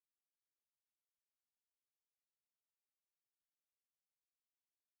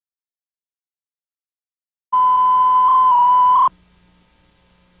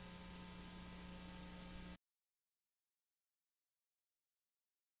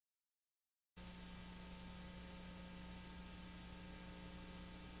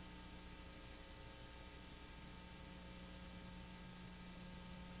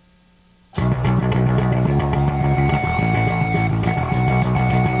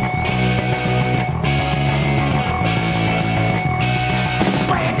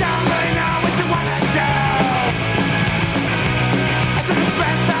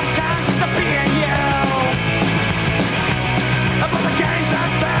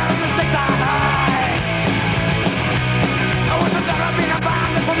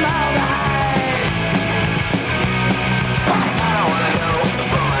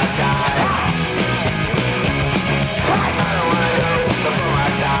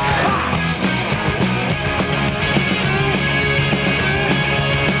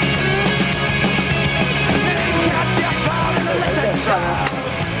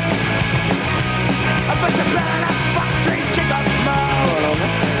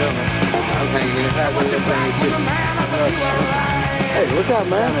Hey, what's up,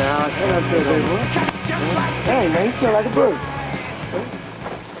 man? What's up, baby? Hey, man, you smell like a bird.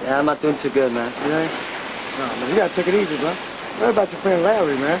 Yeah, I'm not doing too good, man. You know? No, man, you gotta take it easy, bro. What about your friend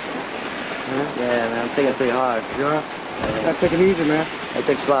Larry, man? Yeah, man, I'm taking it pretty hard. You know? You gotta take it easy, man. Hey,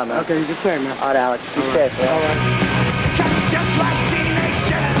 thanks a lot, man. Okay, you just say, man. All right, Alex. Be safe, man. All right. Just like teenage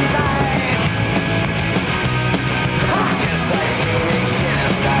genocide. Just like teenage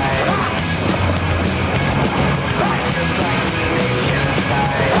genocide. Just like teenage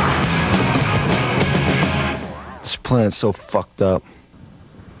genocide. This planet's so fucked up.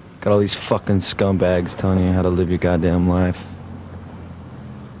 Got all these fucking scumbags telling you how to live your goddamn life.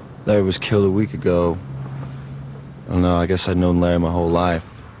 Larry was killed a week ago. I don't know, I guess I'd known Larry my whole life.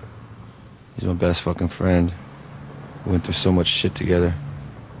 He's my best fucking friend. We went through so much shit together.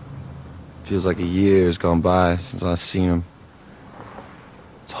 Feels like a year has gone by since I've seen him.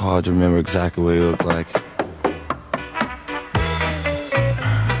 It's hard to remember exactly what he looked like.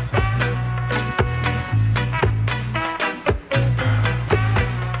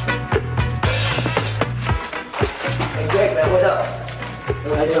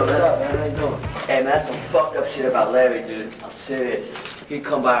 Hey man, that's some fucked up shit about Larry, dude. I'm serious. He'd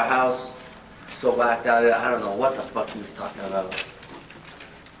come by our house, so whacked out, I don't know what the fuck he was talking about.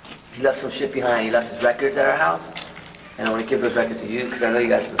 He left some shit behind. He left his records at our house, and I want to give those records to you, because I know you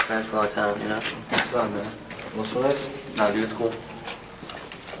guys have been friends for a long time, you know? What's up, man? What's this? No, dude, it's cool.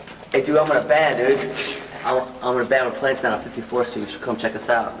 Hey, dude, I'm in a band, dude. I'm in a band. We're playing tonight on 54th Street. You should come check us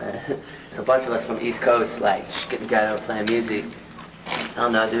out, man. It's a bunch of us from the East Coast, like, just getting together and playing music. I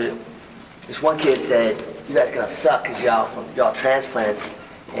don't know, dude. This one kid said, you guys gonna suck because y'all transplants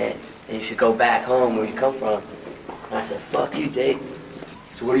and you should go back home where you come from. And I said, fuck you, Dave.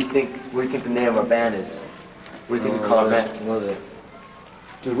 So what do you think the name of our band is? What do you think we call our band? What is it?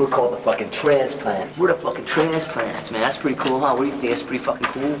 Dude, we're called the fucking Transplants. We're the fucking Transplants, man. That's pretty cool, huh? What do you think? That's pretty fucking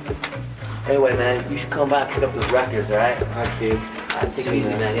cool. Anyway, man, you should come by and pick up those records, alright? Alright, kid. Alright, take it easy,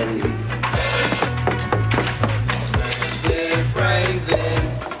 man. Yeah, easy.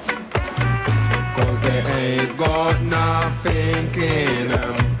 They ain't got nothing in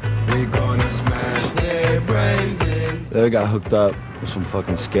them. We gonna smash their brains in. Larry got hooked up with some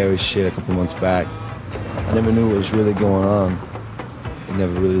fucking scary shit a couple months back. I never knew what was really going on. He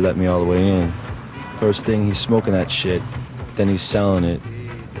never really let me all the way in. First thing, he's smoking that shit. Then he's selling it.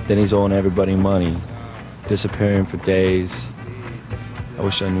 Then he's owing everybody money. Disappearing for days. I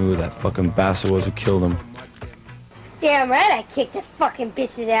wish I knew who that fucking bastard was who killed him. Damn right I kicked that fucking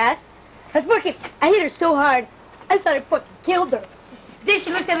bitch's ass. I hit her so hard, I thought I fucking killed her. Then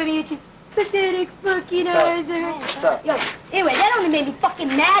she looks at me and she, pathetic fucking eyes. What's up? Yo, anyway, that only made me fucking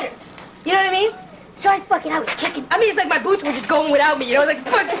madder. You know what I mean? So I was kicking. I mean, it's like my boots were just going without me, you know? Like,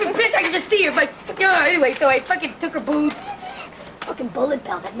 fuck, bitch, I could just see her, but, anyway, so I fucking took her boots. Fucking bullet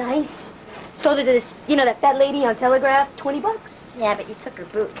bell, that nice. Sold it to this, that fat lady on Telegraph, $20. Yeah, but you took her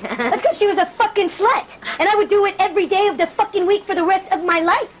boots. That's because she was a fucking slut. And I would do it every day of the fucking week for the rest of my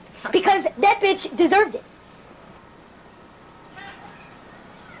life. Because that bitch deserved it.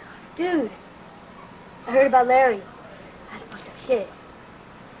 Dude, I heard about Larry. That's fucked up shit.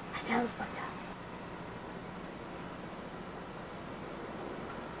 I said I was fucked up.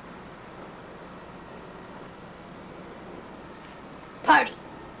 Party.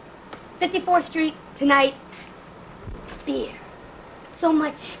 54th Street tonight. Beer. So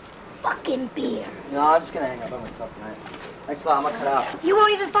much fucking beer. No, I'm just gonna hang out by myself tonight. Thanks a lot, I'm gonna cut out. You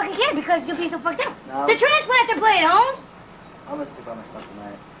won't even fucking care because you'll be so fucked up. No, the Transplants are playing, Holmes. I'm gonna stick by myself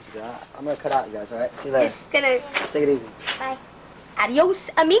tonight. Yeah, I'm gonna cut out, you guys, alright? See you later. Just gonna... Take it easy. Bye. Adios,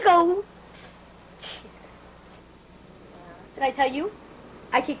 amigo. Did I tell you?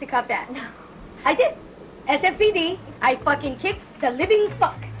 I kicked the cop's ass. No. I did. SFPD, I fucking kicked the living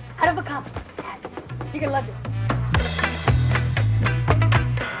fuck out of a cop's ass. You're gonna love this.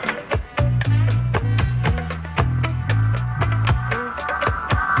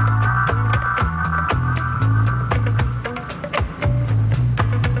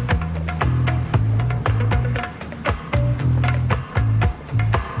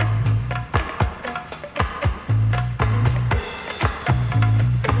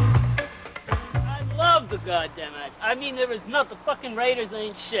 Goddamn it. I mean, there is not the fucking Raiders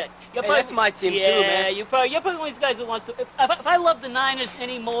ain't shit. Hey, that's my team too, man. Yeah, you're probably one of these guys that wants to... If I loved the Niners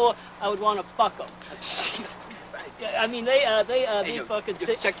anymore, I would want to fuck them. Jesus Christ. I mean, they fucking...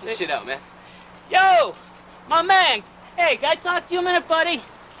 Check this shit out, man. Yo, my man. Hey, can I talk to you a minute, buddy?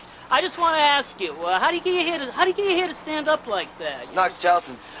 I just want to ask you, how do you get your hair to stand up like that? It's Knox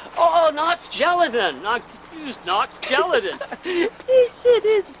Gelatin. Oh, Knox Gelatin. Knox Gelatin. This shit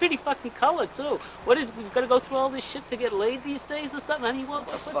is pretty fucking color too. What is, we gotta go through all this shit to get laid these days or something? I mean,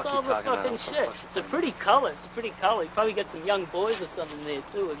 what's all the fucking shit? It's a pretty color, it's a pretty color. You probably get some young boys or something there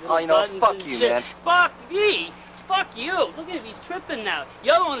too. With Oh, you know, buttons fuck and you, shit. man. Fuck me! Fuck you! Look at him, he's tripping now.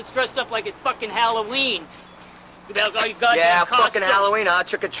 You're the one that's dressed up like it's fucking Halloween. Yeah, fucking Halloween, huh?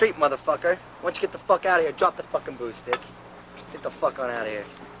 Trick or treat, motherfucker. Why don't you get the fuck out of here? Drop the fucking booze, Dick. Get the fuck on out of here.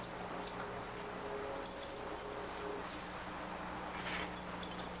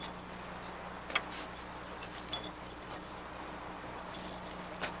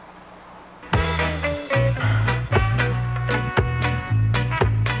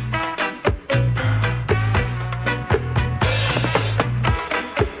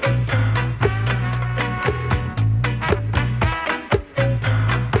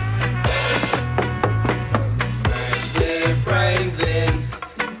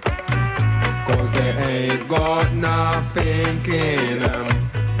 Got nothing in them.